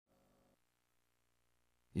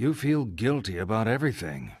You feel guilty about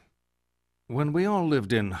everything. When we all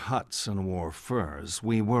lived in huts and wore furs,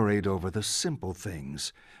 we worried over the simple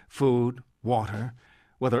things: food, water,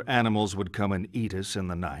 whether animals would come and eat us in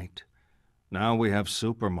the night. Now we have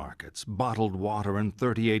supermarkets, bottled water, and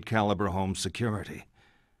 .38 caliber home security.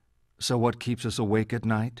 So what keeps us awake at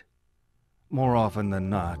night? More often than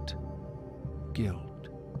not, guilt.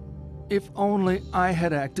 If only I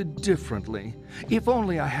had acted differently. If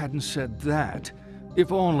only I hadn't said that.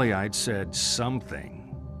 If only I'd said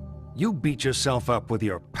something. You beat yourself up with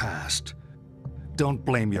your past. Don't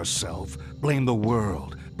blame yourself. Blame the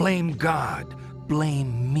world. Blame God.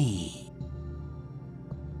 Blame me.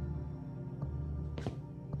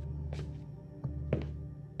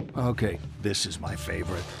 Okay, this is my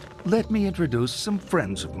favorite. Let me introduce some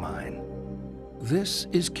friends of mine. This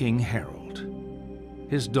is King Harold.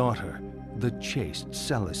 His daughter, the chaste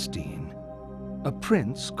Celestine. A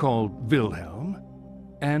prince called Wilhelm.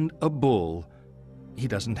 And a bull. He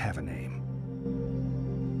doesn't have a name.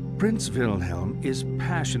 Prince Wilhelm is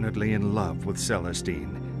passionately in love with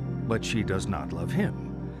Celestine, but she does not love him.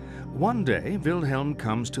 One day, Wilhelm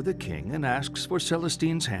comes to the king and asks for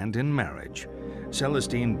Celestine's hand in marriage.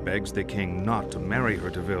 Celestine begs the king not to marry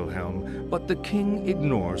her to Wilhelm, but the king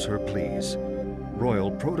ignores her pleas.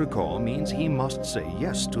 Royal protocol means he must say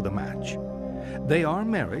yes to the match. They are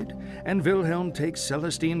married, and Wilhelm takes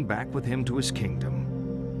Celestine back with him to his kingdom.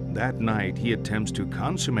 That night, he attempts to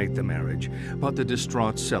consummate the marriage, but the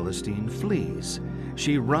distraught Celestine flees.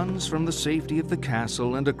 She runs from the safety of the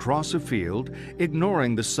castle and across a field,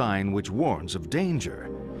 ignoring the sign which warns of danger.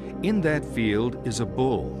 In that field is a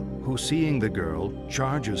bull, who, seeing the girl,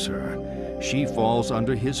 charges her. She falls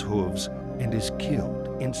under his hooves and is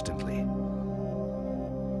killed instantly.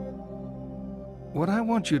 What I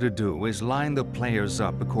want you to do is line the players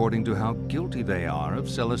up according to how guilty they are of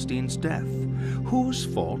Celestine's death. Whose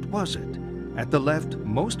fault was it? At the left,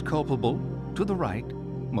 most culpable. To the right,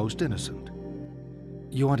 most innocent.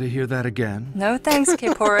 You want to hear that again? No thanks,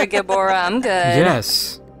 Kipora Gibora. I'm good.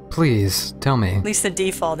 Yes. Please, tell me. At least the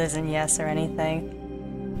default isn't yes or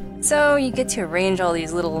anything. So you get to arrange all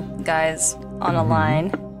these little guys on a line,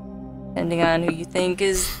 depending on who you think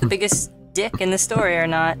is the biggest dick in the story or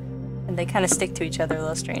not. And they kind of stick to each other a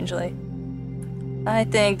little strangely. I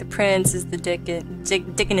think the prince is the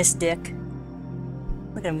dickinest dick.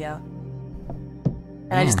 Look at him go.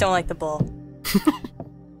 And I just don't like the bull.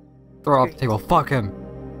 Throw off the table. Fuck him.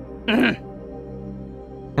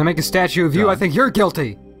 I make a statue of you. I think you're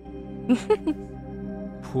guilty.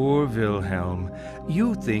 Poor Wilhelm.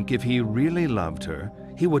 You think if he really loved her,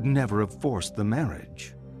 he would never have forced the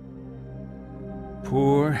marriage.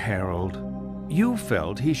 Poor Harold. You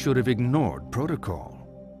felt he should have ignored protocol.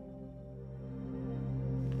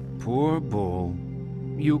 Poor bull.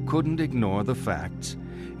 You couldn't ignore the facts.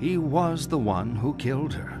 He was the one who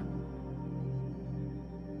killed her.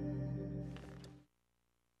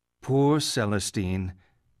 Poor Celestine.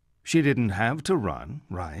 She didn't have to run,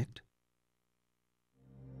 right?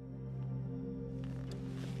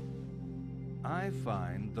 I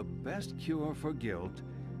find the best cure for guilt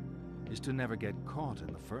is to never get caught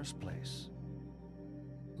in the first place.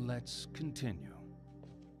 Let's continue.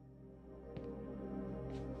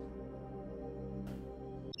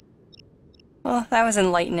 Well, that was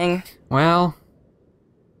enlightening. Well,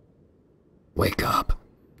 wake up.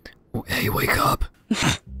 Hey, wake up.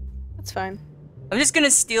 That's fine. I'm just gonna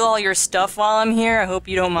steal all your stuff while I'm here. I hope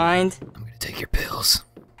you don't mind. I'm gonna take your pills.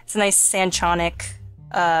 It's a nice Sanchonic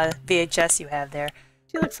VHS you have there.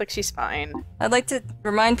 She looks like she's fine. I'd like to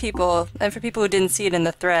remind people, and for people who didn't see it in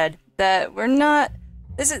the thread, that we're not...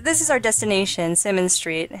 This is our destination, Simmons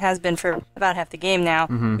Street. It has been for about half the game now.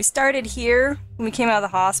 We started here when we came out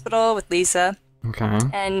of the hospital with Lisa. Okay.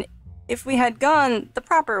 And if we had gone the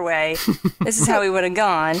proper way, this is how we would have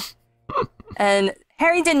gone. And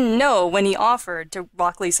Harry didn't know when he offered to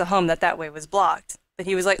walk Lisa home that that way was blocked. But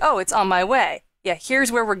he was like, oh, it's on my way. Yeah,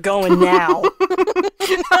 here's where we're going now.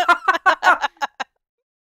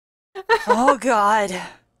 Oh, God.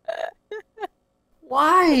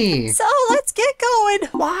 Why? So let's get going.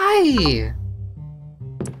 Why?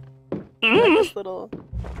 This little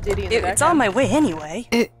ditty in the It's on my way anyway.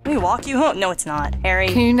 Let me walk you home. No, it's not, Harry.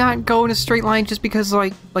 Can you not go in a straight line just because,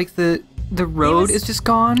 like the road is just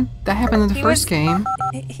gone? That happened in the first game.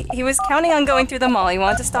 He was counting on going through the mall. He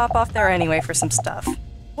wanted to stop off there anyway for some stuff.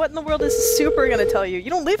 What in the world is Super gonna tell you? You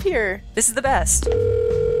don't live here. This is the best.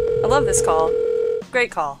 I love this call.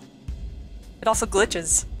 Great call. It also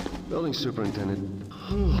glitches. Building superintendent.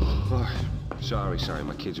 Sorry,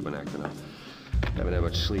 my kids have been acting up. Haven't had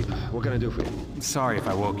much sleep. What can I do for you? Sorry if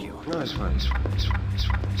I woke you. No, it's fine.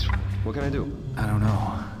 What can I do? I don't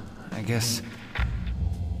know. I guess...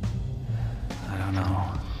 I don't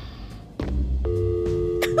know.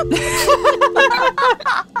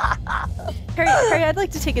 Harry, I'd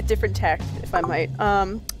like to take a different tack, if I might.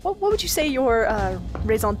 What would you say your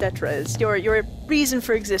raison d'etre is? Your reason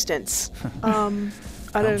for existence? I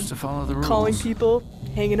Helps don't to follow the rules. calling people,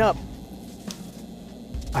 hanging up.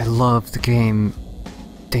 I love the game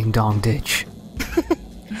Ding Dong Ditch.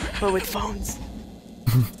 But with phones.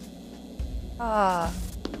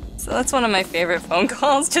 So that's one of my favorite phone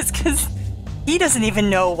calls, just because he doesn't even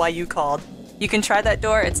know why you called. You can try that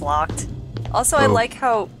door, it's locked. Also, I like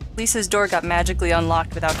how Lisa's door got magically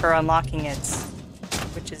unlocked without her unlocking it,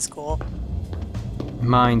 which is cool.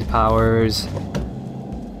 Mind powers.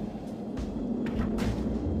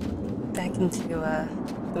 Back into the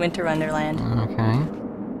Winter Wonderland, Okay.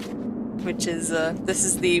 which is, this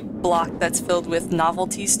is the block that's filled with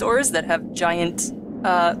novelty stores that have giant,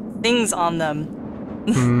 things on them.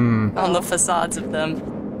 On the facades of them.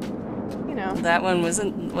 You know. That one was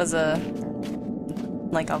a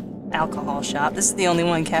alcohol shop. This is the only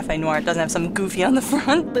one, Cafe Noir. It doesn't have something goofy on the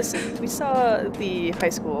front. Listen, we saw the high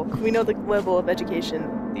school. We know the level of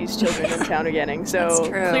education these children in town are getting, so That's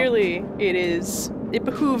true. clearly it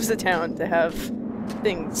behooves the town to have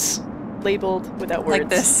things labeled without words. Like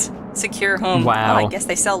this. Secure home. Wow. Oh, I guess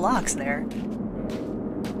they sell locks there.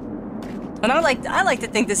 And I like to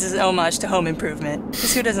think this is an homage to Home Improvement.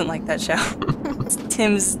 Because who doesn't like that show? It's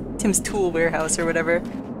Tim's Tool Warehouse or whatever.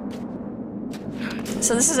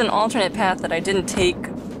 So this is an alternate path that I didn't take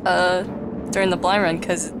during the blind run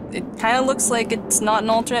because it kind of looks like it's not an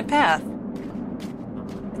alternate path.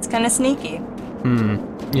 It's kind of sneaky.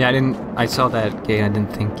 Yeah, I saw that gate, I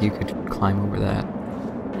didn't think you could climb over that.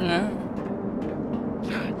 No.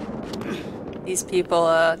 These people,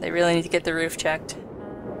 they really need to get the roof checked.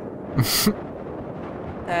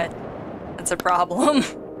 That's a problem.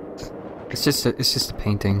 It's just a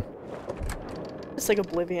painting. It's like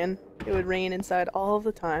Oblivion. It would rain inside all of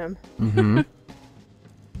the time. Mm-hmm.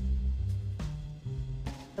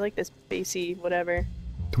 I like this bassy whatever.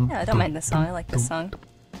 Yeah, I don't mind this song. I like this song.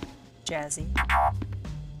 Jazzy.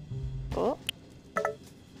 Oh,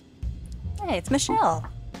 Hey, it's Michelle.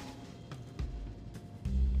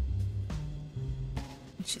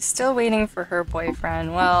 She's still waiting for her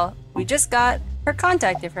boyfriend. Well, we just got her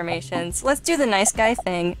contact information, so let's do the nice guy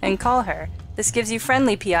thing and call her. This gives you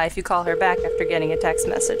friendly PI if you call her back after getting a text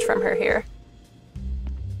message from her here.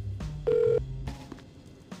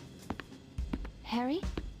 Harry?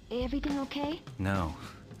 Everything okay? No.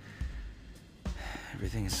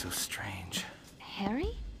 Everything is so strange.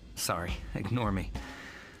 Harry? Sorry, ignore me.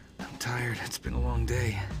 I'm tired. It's been a long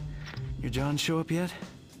day. Your John show up yet?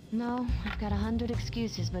 No, I've got 100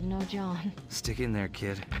 excuses, but no John. Stick in there,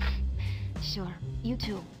 kid. Sure, you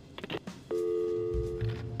too.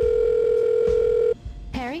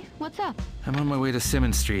 Harry, what's up? I'm on my way to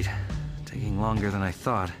Simmons Street. Taking longer than I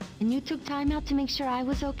thought. And you took time out to make sure I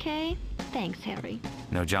was okay? Thanks, Harry.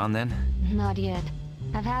 No John then? Not yet.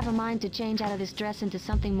 I've had a mind to change out of this dress into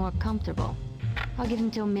something more comfortable. I'll give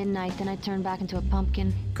him till midnight, then I turn back into a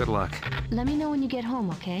pumpkin. Good luck. Let me know when you get home,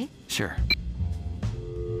 okay? Sure.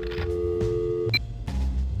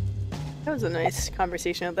 that was a nice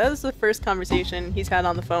conversation. That was the first conversation he's had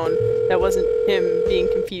on the phone that wasn't him being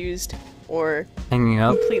confused or Hanging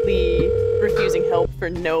up. completely refusing help for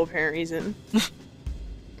no apparent reason.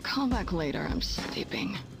 Call back later, I'm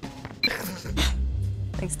sleeping.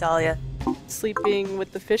 Thanks, Dahlia. Sleeping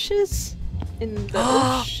with the fishes in the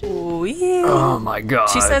ocean. Weird. Oh my god.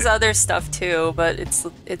 She says other stuff too, but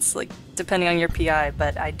it's like depending on your PI,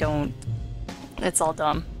 but I don't. It's all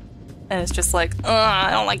dumb, and it's just like, I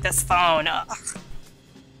don't like this phone. Ugh.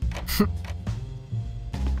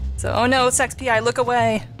 So, oh no, sex PI, look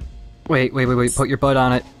away. Wait, put your butt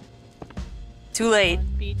on it. Too late.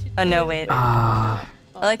 Oh no, wait. Ah,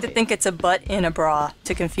 I like to think it's a butt in a bra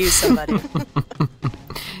to confuse somebody.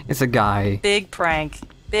 it's a guy. Big prank.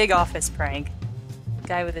 Big office prank.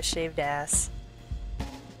 Guy with a shaved ass.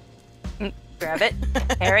 Grab it.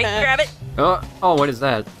 Harry, grab it. Oh, what is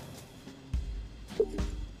that?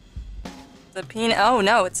 The penis. Oh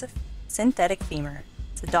no, it's a synthetic femur.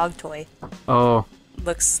 It's a dog toy. Oh,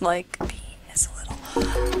 Looks like a penis a little.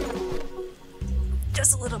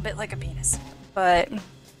 Just a little bit like a penis. But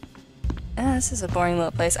this is a boring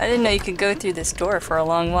little place. I didn't know you could go through this door for a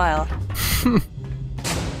long while.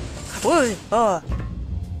 Whoa! Oh.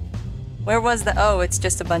 Where was the? Oh, it's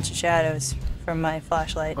just a bunch of shadows from my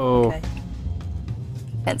flashlight. Oh. Okay.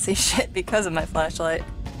 Can't see shit because of my flashlight.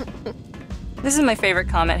 This is my favorite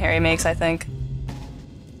comment Harry makes, I think.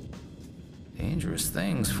 Dangerous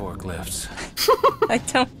things, forklifts. I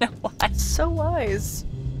don't know why. So wise.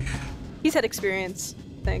 He's had experience,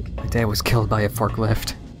 I think. My dad was killed by a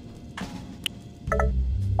forklift.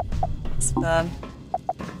 So,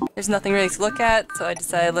 there's nothing really to look at, so I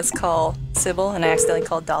decided let's call Sybil, and I accidentally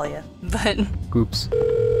called Dahlia. But Oops.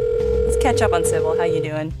 let's catch up on Sybil. How you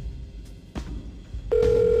doing?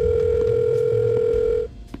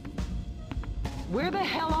 Where the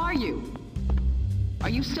hell are you? Are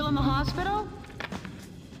you still in the hospital?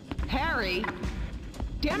 Harry!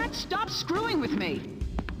 Damn it, stop screwing with me!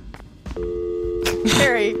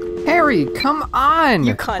 Harry, Harry, come on!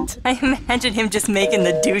 you cunt. I imagine him just making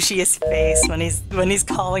the douchiest face when he's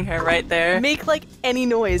calling her right there. Make like any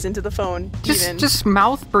noise into the phone, even. Just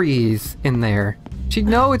mouth breathe in there. She'd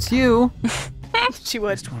know it's you. She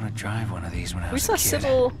would. I just want to drive one of these when I We was saw a kid.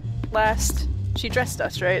 Sybil last. She dressed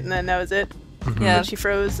us, right? And then that was it. Yeah. And she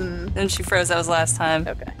froze and. Then she froze. That was last time.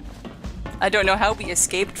 Okay. I don't know how we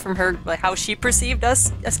escaped from her, like how she perceived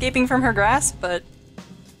us escaping from her grasp, but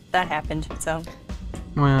that happened. So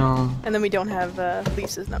Well, And then we don't have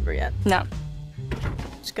Lisa's number yet. no.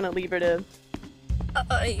 Just gonna leave her to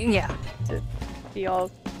Yeah. be all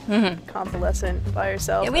convalescent by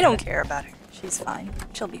herself. Yeah, we don't care about her. She's fine.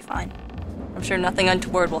 She'll be fine. I'm sure nothing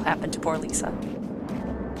untoward will happen to poor Lisa.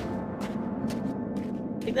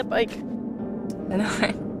 Take that bike. I know,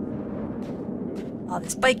 right? Oh,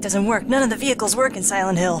 this bike doesn't work. None of the vehicles work in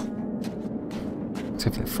Silent Hill.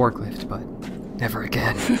 except for the forklift, but never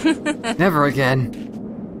again. Never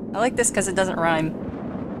again. I like this because it doesn't rhyme.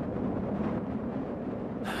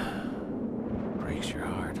 Breaks your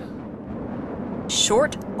heart.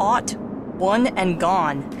 Short, ought, one, and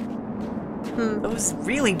gone. Those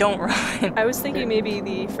really don't rhyme. I was thinking maybe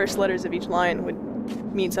the first letters of each line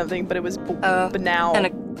would mean something, but it was banal.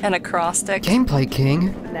 And acrostic. Gameplay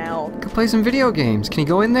King. Banal. Go play some video games. Can you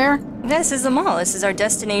go in there? This is the mall. This is our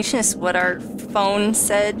destination. This is what our phone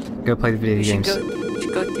said. Go play the video We should games.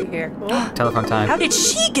 go through here. Telephone time. How did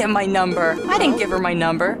she get my number? I didn't give her my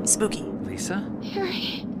number. Spooky. Lisa?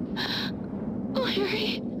 Harry. Oh,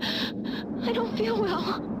 Harry. I don't feel well.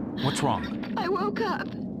 What's wrong? I woke up.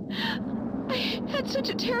 I had such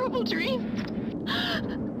a terrible dream.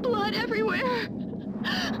 Blood everywhere.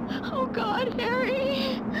 Oh God,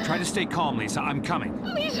 Harry. Try to stay calm, Lisa. I'm coming.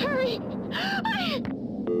 Please hurry.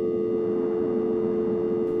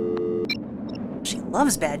 She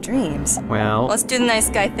loves bad dreams. Well, Let's do the nice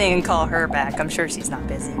guy thing and call her back. I'm sure she's not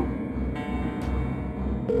busy.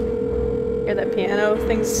 Hear that piano?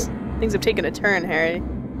 Things have taken a turn, Harry.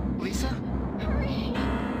 Lisa? Hurry.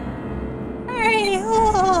 Hey,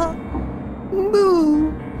 oh.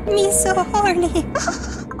 Boo. Me so horny.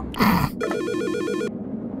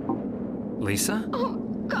 Lisa? Oh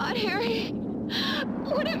God, Harry.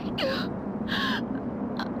 What have you?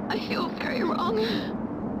 I feel very wrong.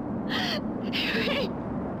 Harry,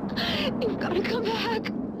 you've got to come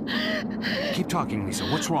back. Keep talking, Lisa.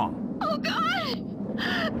 What's wrong? Oh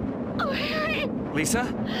God. Oh, Harry. Lisa?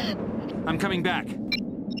 I'm coming back.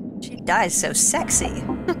 She dies so sexy.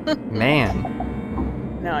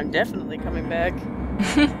 man. No, I'm definitely coming back.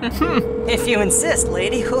 If you insist,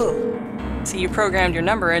 lady. Who? So you programmed your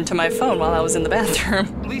number into my phone while I was in the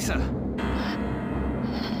bathroom. Lisa!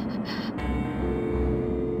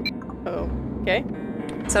 Oh, okay.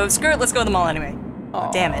 So screw it, let's go to the mall anyway.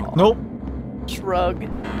 Aw. Damn it. Nope. Shrug.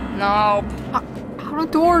 No. How do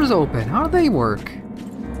doors open? How do they work?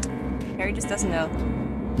 Harry just doesn't know.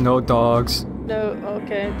 No dogs. No,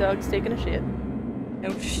 okay, dog's taking a shit. No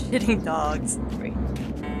shitting dogs. Great.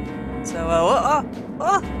 So,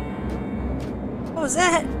 what was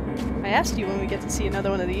that? I asked you when we get to see another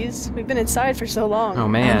one of these. We've been inside for so long. Oh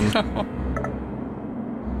man.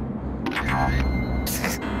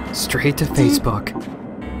 Straight to Facebook.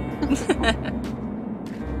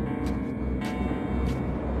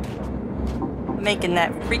 Making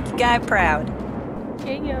that freaky guy proud.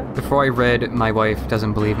 Yeah. Before I read "My wife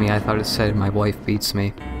doesn't believe me," I thought it said "My wife beats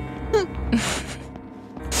me."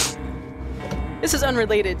 This is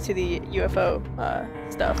unrelated to the UFO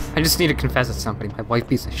stuff. I just need to confess to somebody. My wife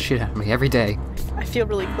beats the shit out of me every day. I feel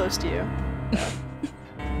really close to you.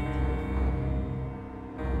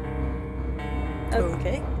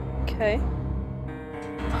 Okay. Okay.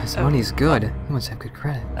 Oh, his money's good. He must have good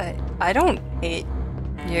credit. I don't hate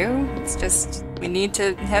you. It's just we need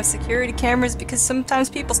to have security cameras because sometimes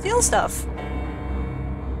people steal stuff.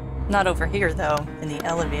 Not over here though, in the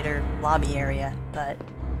elevator lobby area, but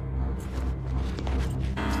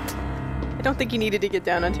I don't think you needed to get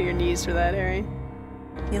down onto your knees for that, Harry.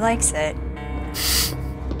 he likes it.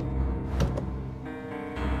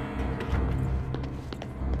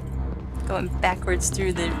 Going backwards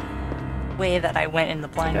through the way that I went in the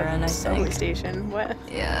blind run, I Subway think. station. What?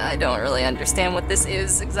 Yeah, I don't really understand what this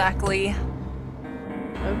is exactly.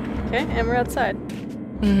 Okay, and we're outside.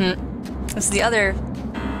 This is the other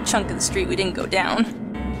chunk of the street we didn't go down.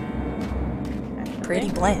 Pretty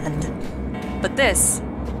bland. But this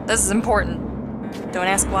is important. Don't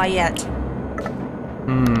ask why yet.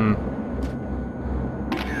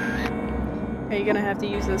 Are you gonna have to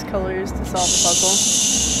use those colors to solve the puzzle?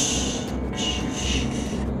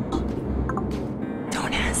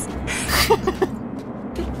 Don't ask.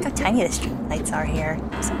 Look how tiny the street lights are here.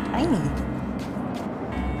 They're so tiny.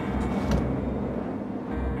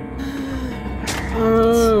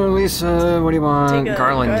 Lisa, what do you want?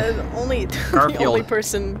 Garland. The only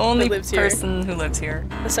person Only who lives here. person who lives here.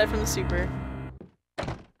 Aside from the super.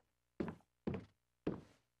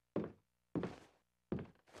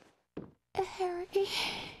 Harry.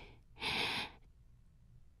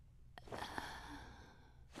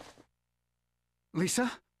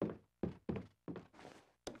 Lisa?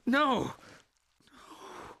 No!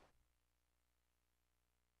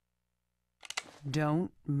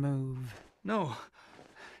 Don't move. No.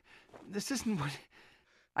 This isn't what...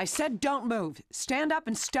 I said don't move. Stand up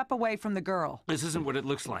and step away from the girl. This isn't what it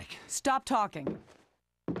looks like. Stop talking.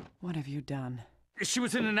 What have you done? She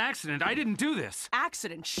was in an accident. I didn't do this.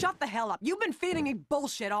 Accident. Shut the hell up. You've been feeding me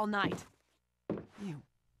bullshit all night. You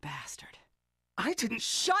bastard. I didn't...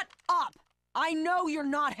 Shut up! I know you're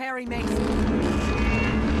not Harry Mason.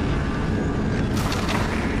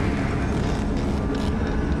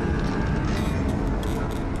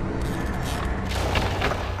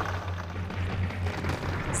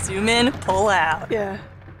 Zoom in, pull out. Yeah.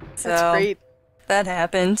 So, That's great. that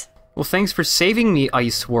happened. Well, thanks for saving me,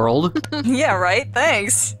 Ice World. Yeah, right?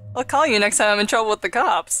 Thanks. I'll call you next time I'm in trouble with the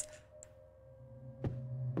cops.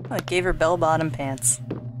 I gave her bell-bottom pants.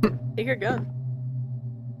 Take her gun.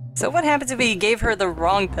 So what happens if we gave her the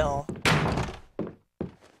wrong pill?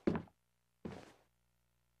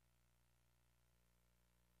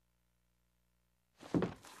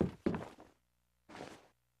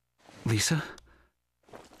 Lisa?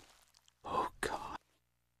 Oh, God.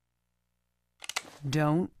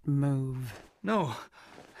 Don't move. No.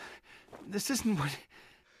 This isn't what...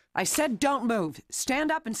 I said don't move.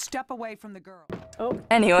 Stand up and step away from the girl. Oh.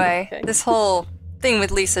 Anyway, Okay. this whole thing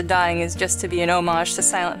with Lisa dying is just to be an homage to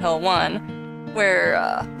Silent Hill 1,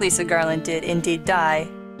 where Lisa Garland did indeed die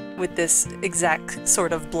with this exact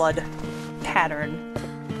sort of blood pattern.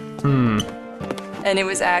 And it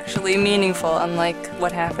was actually meaningful, unlike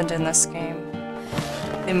what happened in this game,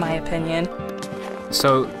 in my opinion.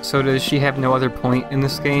 So does she have no other point in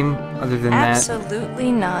this game other than that?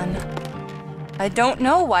 Absolutely none. I don't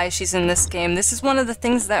know why she's in this game. This is one of the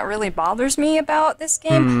things that really bothers me about this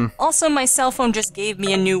game. Also, my cell phone just gave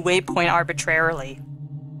me a new waypoint arbitrarily.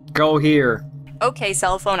 Go here. Okay,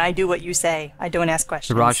 cell phone, I do what you say. I don't ask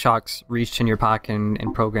questions. The rod shocks reached in your pocket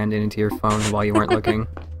and programmed it into your phone while you weren't looking.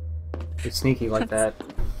 It's sneaky like that.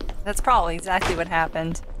 That's probably exactly what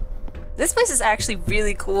happened. This place is actually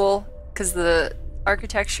really cool, because the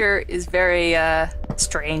architecture is very,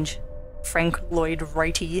 strange. Frank Lloyd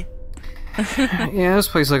Wrighty. Yeah, this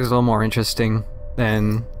place looks a little more interesting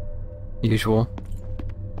than usual.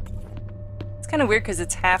 It's kind of weird because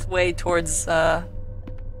it's halfway towards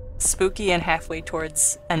spooky and halfway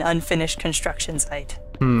towards an unfinished construction site.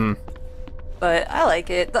 But I like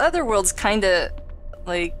it. The other worlds kind of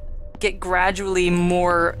like get gradually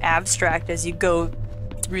more abstract as you go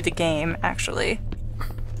through the game, actually.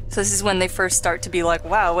 So this is when they first start to be like,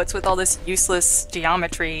 wow, what's with all this useless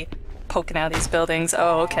geometry poking out these buildings?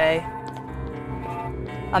 Oh, okay.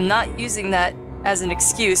 I'm not using that as an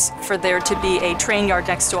excuse for there to be a train yard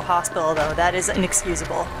next to a hospital, though. That is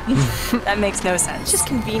inexcusable. That makes no sense. It's just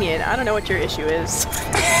convenient. I don't know what your issue is.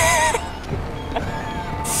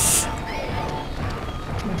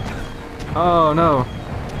 Oh no.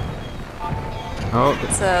 Oh,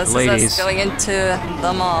 So this is ladies. us going into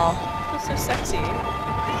the mall. It's so sexy.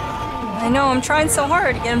 I know, I'm trying so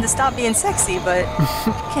hard to get him to stop being sexy, but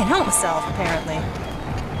can't help myself, apparently.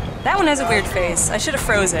 That one has a weird face. I should have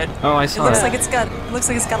froze it. Oh, I It saw looks that. like it's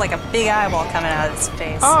got like a big eyeball coming out of its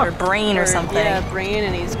face, Oh. or brain or something. Yeah, brain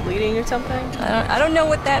and he's bleeding or something. I don't know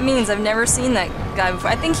what that means. I've never seen that guy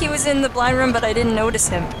before. I think he was in the blind room, but I didn't notice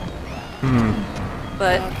him.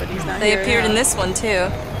 But But he's not they here appeared now. in this one too.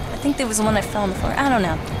 I think there was the one I fell on the floor. I don't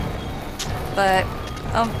know. But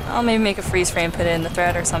I'll maybe make a freeze frame, put it in the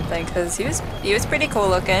thread or something, because he was pretty cool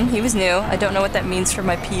looking. He was new. I don't know what that means for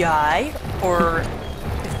my PI, or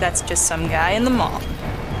if that's just some guy in the mall.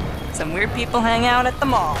 Some weird people hang out at the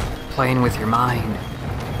mall. Playing with your mind.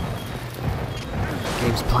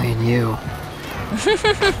 Game's playing you.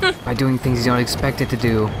 by doing things you don't expect it to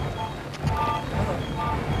do,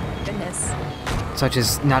 Goodness. such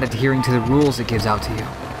as not adhering to the rules it gives out to you.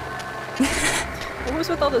 What was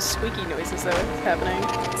with all the squeaky noises that were happening?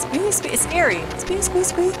 Squeak, squeak, it's scary. Squeak, squeak,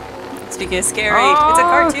 squeak. Speaking of scary, it's a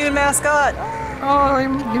cartoon mascot. Oh,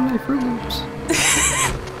 I'm getting my Fruit Loops.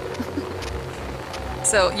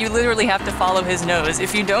 So you literally have to follow his nose.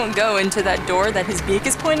 If you don't go into that door that his beak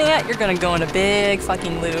is pointing at, you're gonna go in a big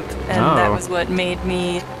fucking loop. And that was what made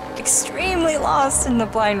me extremely lost in the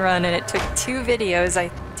blind run, and it took 2 or 3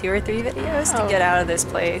 videos to get out of this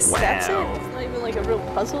place. Wow. That's it? It's not even like a real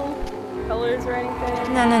puzzle? Colors or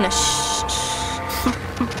anything? No, shh.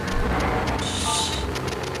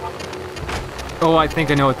 Oh, I think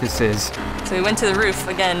I know what this is. So we went to the roof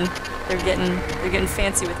again. They're getting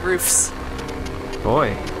fancy with roofs.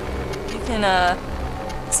 Boy. You can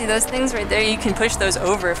see those things right there? You can push those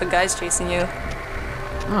over if a guy's chasing you.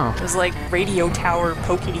 Oh. Those like radio tower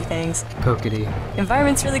pokey things. Pokety.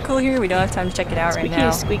 Environment's really cool here. We don't have time to check it out right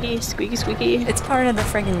now. Squeaky, squeaky, squeaky. It's part of the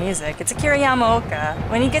friggin' music. It's Akira Yamaoka.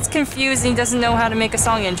 When he gets confused and he doesn't know how to make a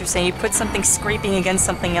song interesting, he puts something scraping against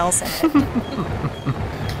something else in it.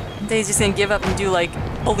 Then he's just gonna give up and do like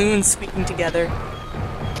balloons squeaking together.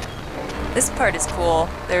 This part is cool.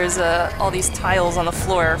 There's all these tiles on the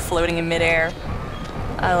floor floating in midair.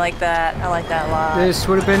 I like that. I like that a lot. This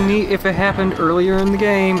would have been neat if it happened earlier in the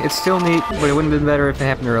game. It's still neat, but it wouldn't have been better if it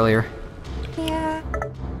happened earlier. Yeah.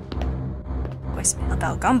 Voicemail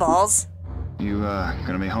about gumballs. You,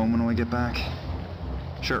 gonna be home when we get back?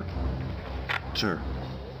 Sure. Sure.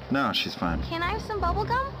 No, she's fine. Can I have some bubble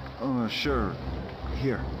gum? Oh, sure.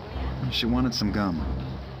 Here. She wanted some gum.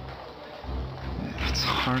 It's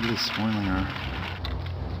hardly spoiling her.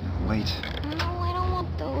 Wait. No, I don't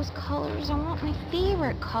want those colors. I want my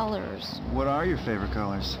favorite colors. What are your favorite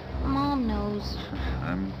colors? Mom knows.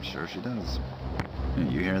 I'm sure she does.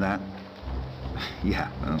 You hear that? Yeah,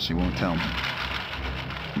 well, she won't tell me.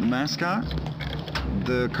 The mascot?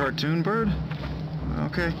 The cartoon bird?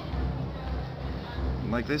 Okay.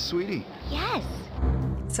 Like this, sweetie? Yes.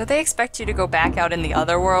 So they expect you to go back out in the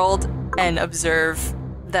other world and observe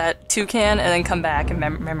that toucan and then come back and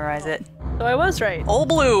memorize it. So I was right. Old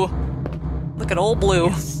Blue! Look at Old Blue.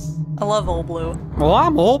 I love Old Blue. Well,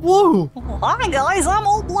 I'm Old Blue! Hi guys, I'm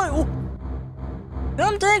Old Blue!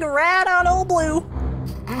 Come take a ride on Old Blue!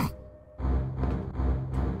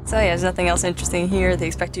 So yeah, there's nothing else interesting here. They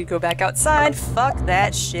expect you to go back outside. Fuck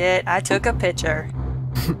that shit. I took a picture.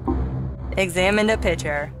 Examined a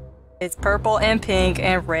picture. It's purple and pink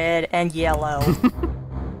and red and yellow.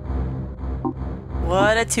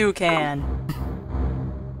 What a toucan.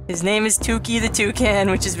 His name is Tukey the Toucan,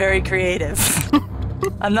 which is very creative.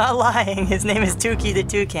 I'm not lying, his name is Tukey the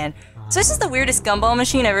Toucan. So this is the weirdest gumball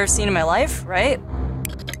machine I've ever seen in my life, right?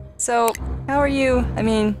 So, how are you? I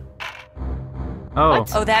mean... Oh.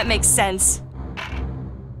 What? Oh, that makes sense.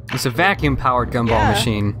 It's a vacuum-powered gumball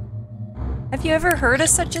machine. Have you ever heard of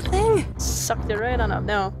such a thing? Sucked it right on up.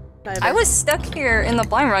 No. I was stuck here in the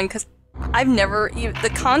blind run because I've never...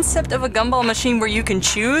 The concept of a gumball machine where you can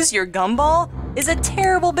choose your gumball is a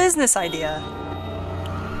terrible business idea.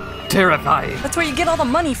 Terrifying. That's where you get all the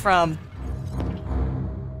money from.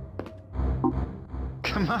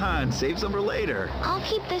 Come on, save some for later. I'll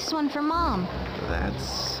keep this one for Mom.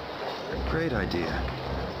 That's a great idea.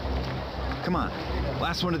 Come on,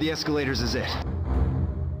 last one of the escalators is it.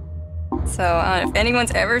 So, if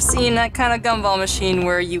anyone's ever seen that kind of gumball machine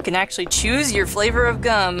where you can actually choose your flavor of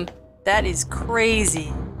gum, that is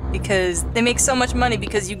crazy. Because they make so much money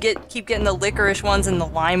because you keep getting the licorice ones and the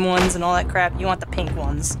lime ones and all that crap. You want the pink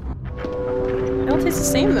ones. They don't taste the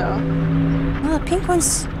same though. No, the pink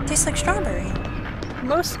ones taste like strawberry.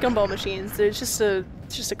 Most gumball machines, it's just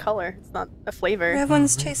a color. It's not a flavor. Red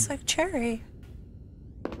ones taste like cherry.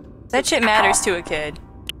 That shit matters to a kid.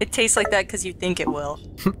 It tastes like that because you think it will.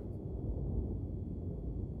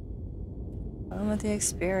 Fun with the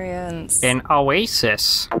experience. An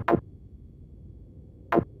oasis.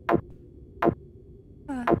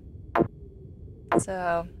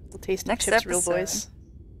 So, We'll taste next chips, episode. real boys.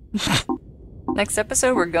 Next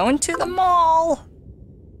episode, we're going to the mall.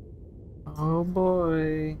 Oh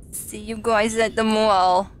boy. See you guys at the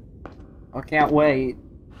mall. I can't wait.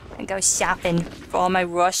 And go shopping for all my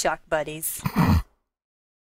Rorschach buddies.